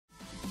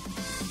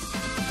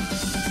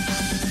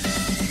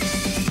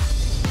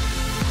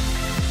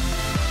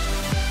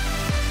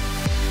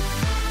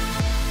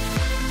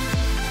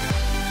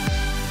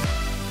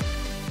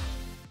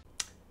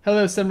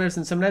Hello, Summoners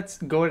and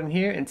Summonettes, Gordan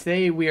here, and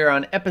today we are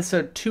on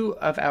episode 2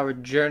 of our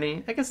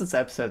journey. I guess it's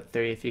episode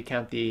 3 if you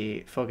count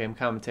the full game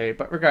commentary,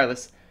 but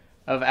regardless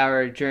of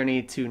our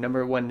journey to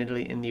number 1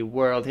 Nidalee in the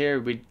world here,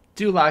 we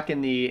do lock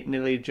in the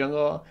Nidalee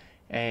jungle,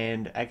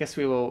 and I guess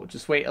we will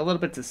just wait a little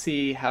bit to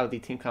see how the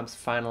team comps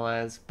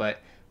finalize,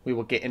 but we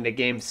will get into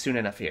game soon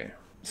enough here.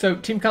 So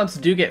team comps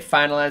do get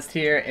finalized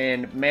here,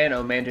 and man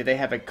oh man do they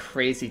have a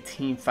crazy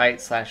team fight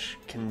slash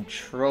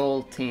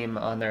control team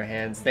on their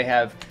hands. They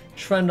have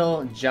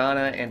Trundle,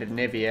 Jana, and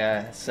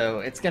Nivea, so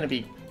it's going to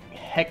be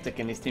hectic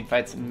in these team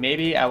fights.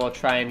 Maybe I will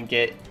try and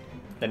get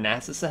the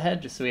Nasus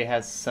ahead just so he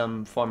has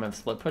some form of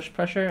split push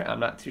pressure. I'm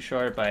not too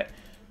sure, but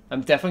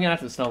I'm definitely going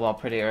to have to snowball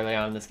pretty early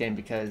on in this game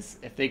because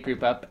if they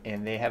group up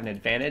and they have an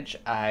advantage,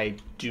 I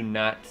do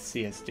not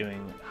see us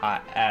doing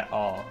hot at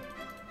all.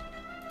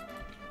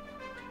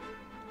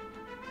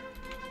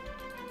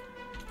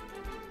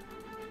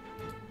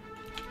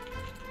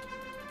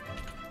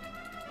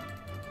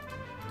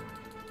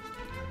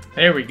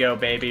 There we go,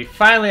 baby.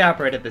 Finally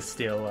operated the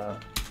steel well.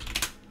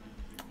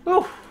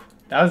 Whew,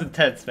 that was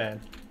intense,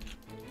 man.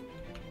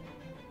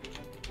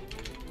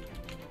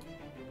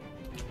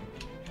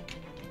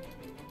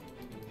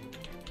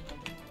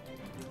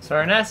 So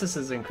our Nasus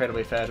is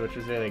incredibly fed, which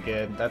is really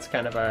good. That's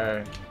kind of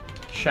our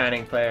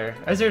shining player.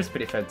 Azir's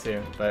pretty fed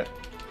too, but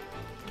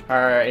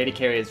our AD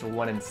carry is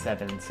 1 in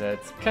 7, so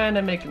it's kind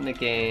of making the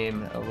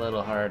game a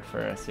little hard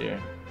for us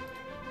here.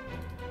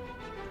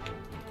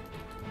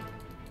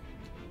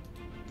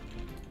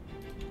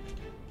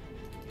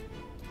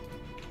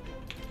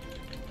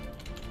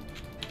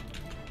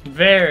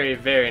 Very,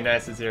 very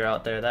nice Azir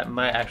out there. That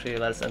might actually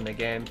let us end the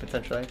game,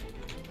 potentially.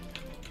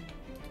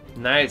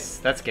 Nice.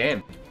 That's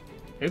game.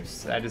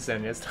 Oops, I just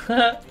missed.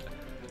 But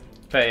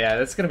yeah,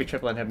 that's going to be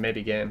triple inhib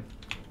maybe game.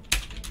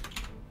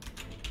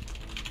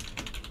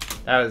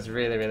 That was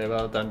really, really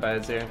well done by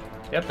Azir.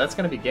 Yep, that's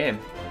going to be game.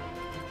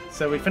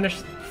 So we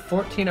finished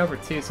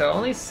 14/2, so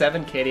only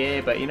 7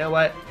 KDA, but you know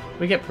what?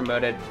 We get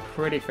promoted.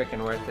 Pretty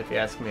freaking worth if you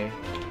ask me.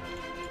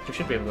 We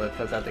should be able to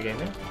close out the game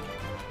here.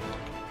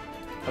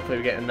 Hopefully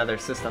we get another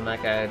assist on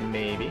that guy,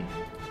 maybe.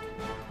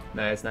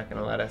 No, he's not going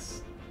to let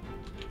us.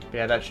 But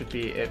yeah, that should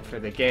be it for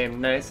the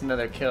game. Nice,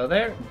 another kill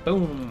there.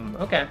 Boom.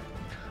 Okay.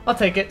 I'll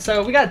take it.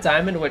 So we got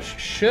Diamond, which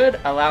should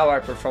allow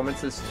our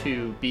performances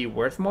to be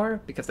worth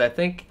more, because I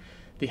think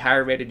the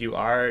higher rated you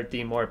are,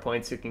 the more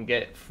points you can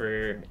get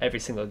for every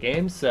single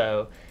game.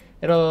 So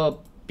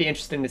it'll be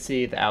interesting to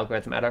see the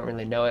algorithm. I don't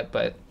really know it,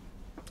 but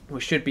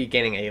we should be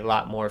gaining a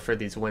lot more for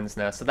these wins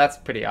now. So that's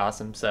pretty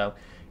awesome. So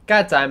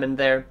got Diamond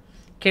there.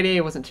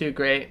 KDA wasn't too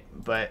great,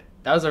 but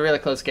that was a really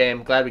close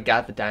game. Glad we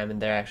got the diamond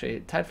there,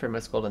 actually. Tied for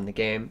most gold in the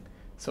game.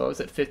 So what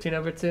was it,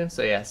 15/2?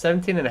 So yeah,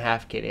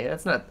 17.5 KDA.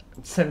 That's not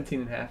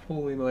 17.5.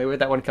 Holy moly, where'd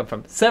that one come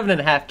from?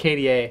 7.5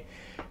 KDA.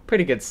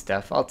 Pretty good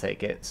stuff. I'll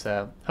take it.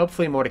 So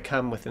hopefully more to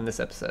come within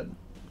this episode.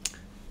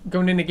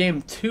 Going into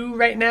game 2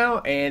 right now,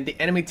 and the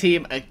enemy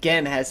team,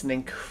 again, has an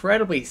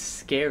incredibly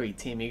scary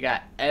team. You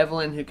got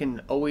Evelyn, who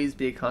can always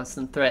be a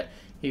constant threat.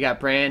 You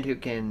got Brand, who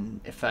can,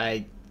 if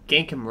I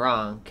gank him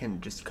wrong,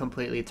 can just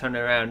completely turn it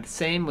around.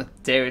 Same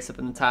with Darius up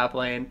in the top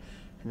lane.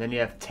 And then you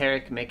have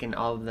Taric making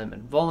all of them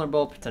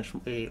invulnerable,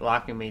 potentially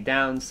locking me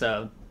down.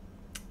 So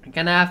I'm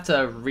going to have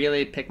to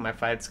really pick my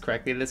fights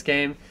correctly this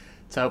game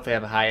to hopefully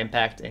have a high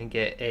impact and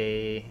get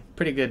a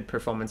pretty good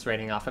performance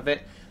rating off of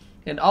it.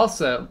 And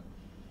also,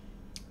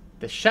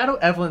 the Shadow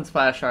Evelyn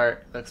splash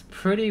art looks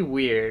pretty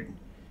weird.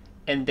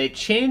 And they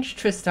changed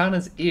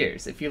Tristana's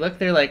ears. If you look,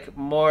 they're like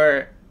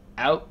more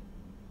out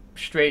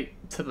straight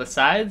to the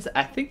sides.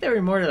 I think they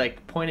were more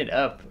like pointed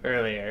up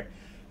earlier.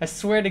 I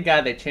swear to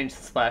God they changed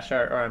the splash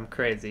art, or I'm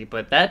crazy,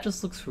 but that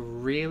just looks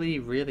really,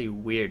 really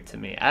weird to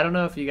me. I don't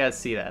know if you guys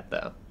see that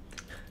though.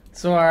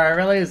 So our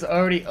rally is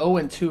already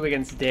 0-2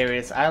 against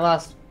Darius. I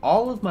lost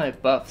all of my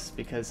buffs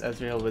because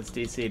Ezreal was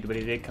DC'd, but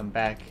he did come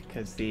back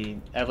because the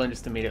Evelyn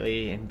just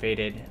immediately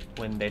invaded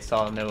when they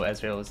saw no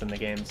Ezreal was in the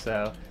game.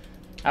 So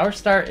our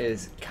start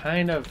is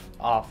kind of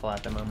awful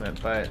at the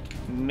moment, but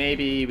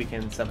maybe we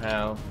can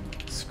somehow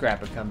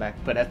scrap a comeback,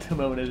 but at the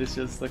moment it is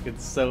just looking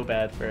so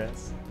bad for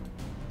us.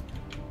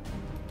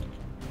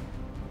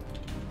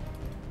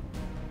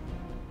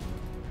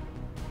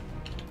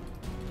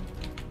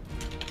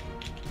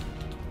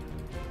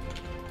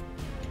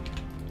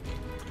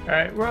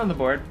 Alright, we're on the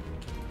board.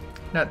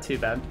 Not too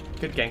bad.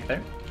 Good gank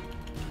there.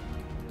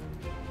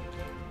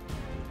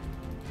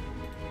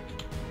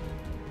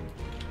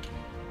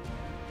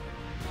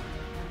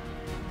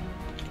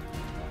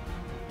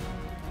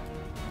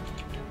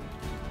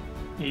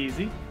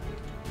 Easy.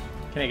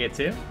 Can I get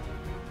 2?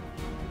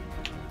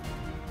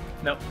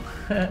 Nope.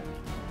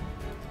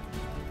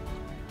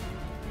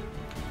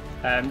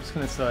 I'm just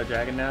gonna slow a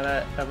dragon now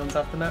that Evelyn's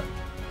off the map.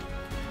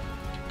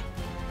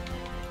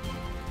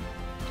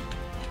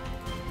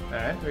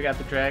 Alright, we got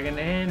the dragon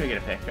and we get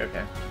a pick.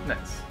 Okay,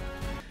 nice.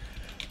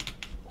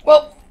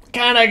 Well,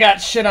 kinda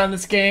got shit on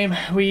this game.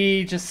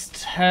 We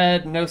just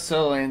had no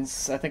solo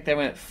lanes. I think they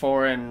went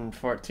 4 and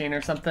 14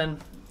 or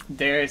something.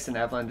 Darius and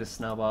Evelyn just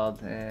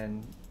snowballed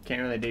and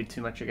can't really do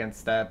too much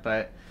against that,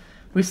 but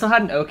we still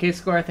had an okay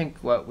score. I think,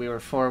 what, we were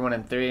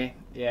 4-1-3?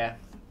 Yeah.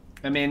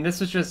 I mean, this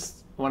was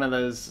just one of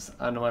those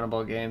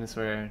unwinnable games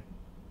where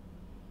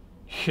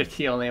you're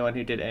the only one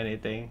who did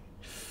anything.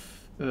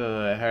 Ugh,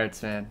 it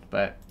hurts, man.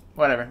 But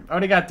whatever.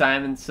 Already got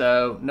diamonds,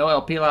 so no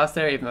LP loss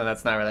there, even though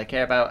that's not really I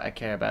care about. I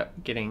care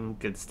about getting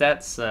good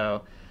stats,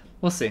 so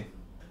we'll see.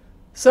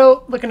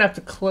 So, looking up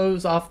to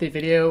close off the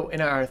video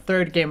in our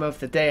third game of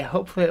the day.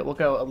 Hopefully it will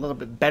go a little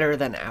bit better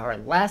than our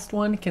last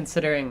one,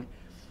 considering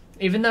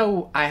even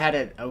though I had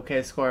an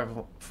okay score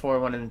of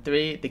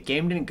 4-1-3, the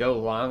game didn't go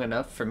long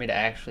enough for me to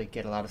actually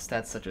get a lot of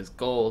stats such as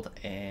gold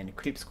and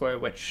creep score,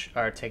 which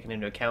are taken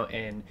into account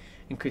in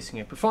increasing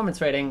your performance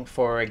rating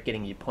for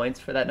getting you points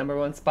for that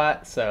 #1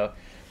 spot. So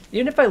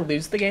even if I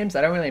lose the games,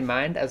 I don't really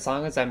mind, as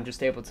long as I'm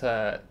just able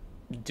to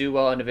do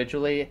well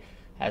individually,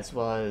 as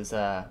well as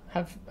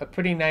have a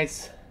pretty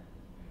nice,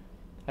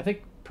 I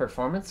think,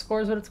 performance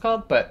score is what it's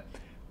called. But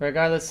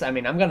regardless, I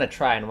mean, I'm going to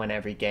try and win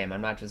every game.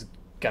 I'm not just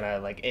going to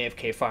like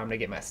AFK farm to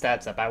get my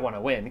stats up. I want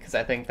to win because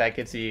I think that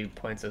gives you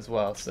points as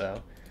well.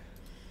 So,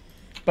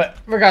 but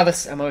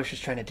regardless, I'm always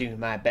just trying to do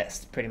my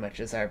best, pretty much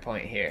is our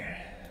point here.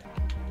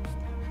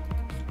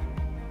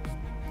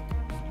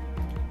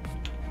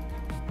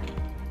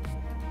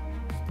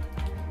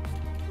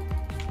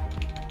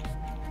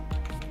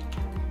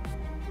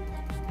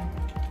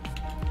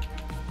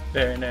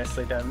 Very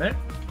nicely done there.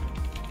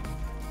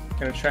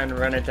 Gonna try and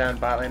run it down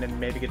bot lane and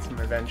maybe get some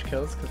revenge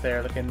kills because they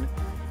are looking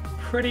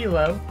pretty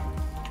low.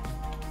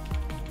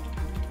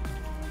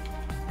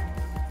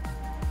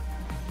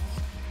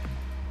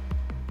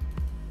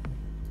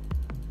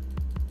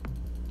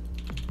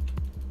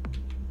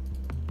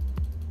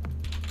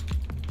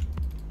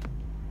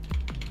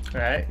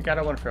 Alright, got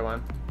a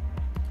 1-for-1.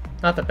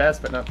 Not the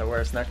best, but not the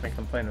worst. Not gonna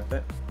complain with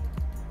it.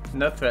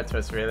 No threat to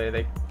us, really.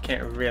 They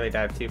can't really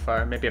dive too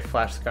far. Maybe a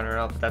flash gunner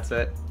out, but that's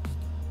it.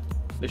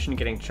 Lucian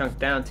getting chunked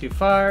down too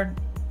far.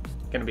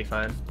 Gonna be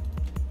fine.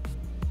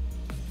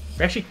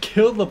 We actually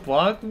killed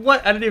LeBlanc?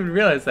 What? I didn't even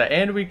realize that.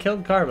 And we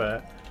killed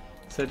Karma.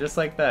 So just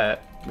like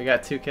that, we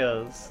got 2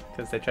 kills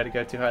because they tried to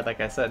go too hard,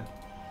 like I said.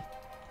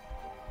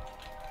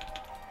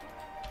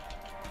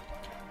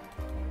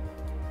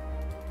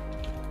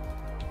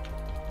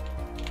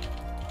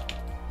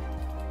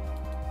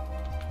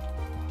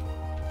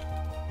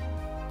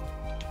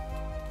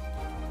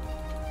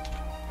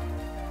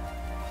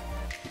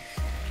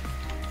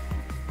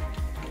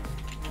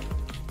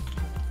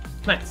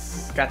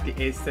 Nice. Got the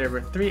ace there.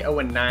 We're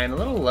 3-0-9. A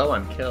little low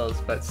on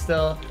kills, but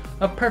still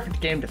a perfect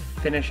game to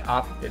finish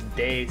off the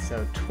day.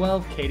 So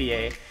 12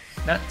 KDA.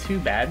 Not too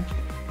bad.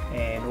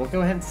 And we'll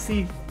go ahead and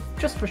see,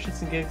 just for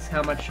shits and gigs,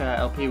 how much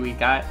LP we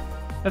got.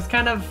 That's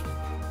kind of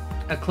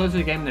a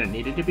closer game than it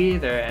needed to be.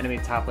 Their enemy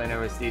top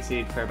laner was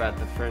DC'd for about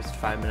the first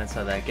 5 minutes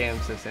of that game,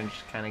 so Sinch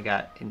kind of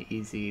got an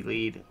easy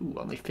lead. Ooh,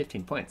 only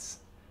 15 points.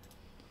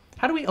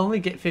 How do we only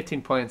get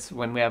 15 points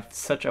when we have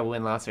such a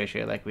win-loss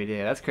ratio like we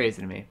did? That's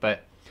crazy to me,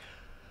 but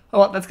oh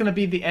well, that's going to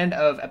be the end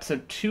of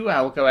episode 2. I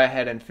will go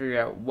ahead and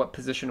figure out what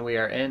position we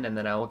are in, and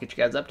then I will get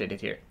you guys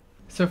updated here.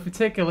 So if we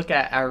take a look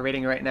at our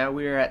rating right now,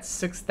 we are at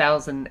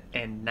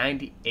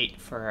 6,098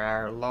 for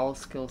our LOL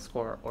skill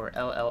score, or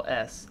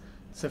LLS.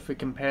 So if we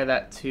compare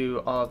that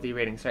to all of the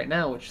ratings right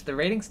now, which the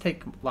ratings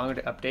take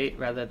longer to update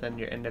rather than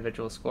your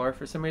individual score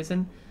for some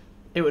reason,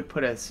 it would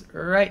put us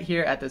right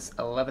here at this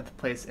 11th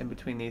place in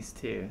between these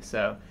two.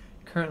 So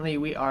currently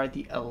we are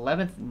the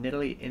 11th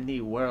Nidalee in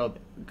the world,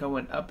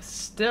 going up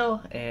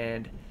still,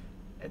 and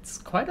it's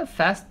quite a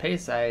fast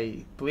pace.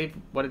 I believe,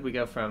 what did we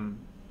go from,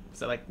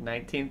 was it like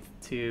 19th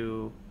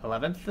to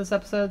 11th this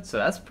episode? So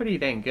that's pretty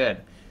dang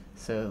good.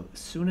 So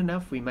soon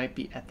enough we might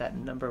be at that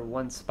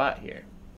 #1 spot here.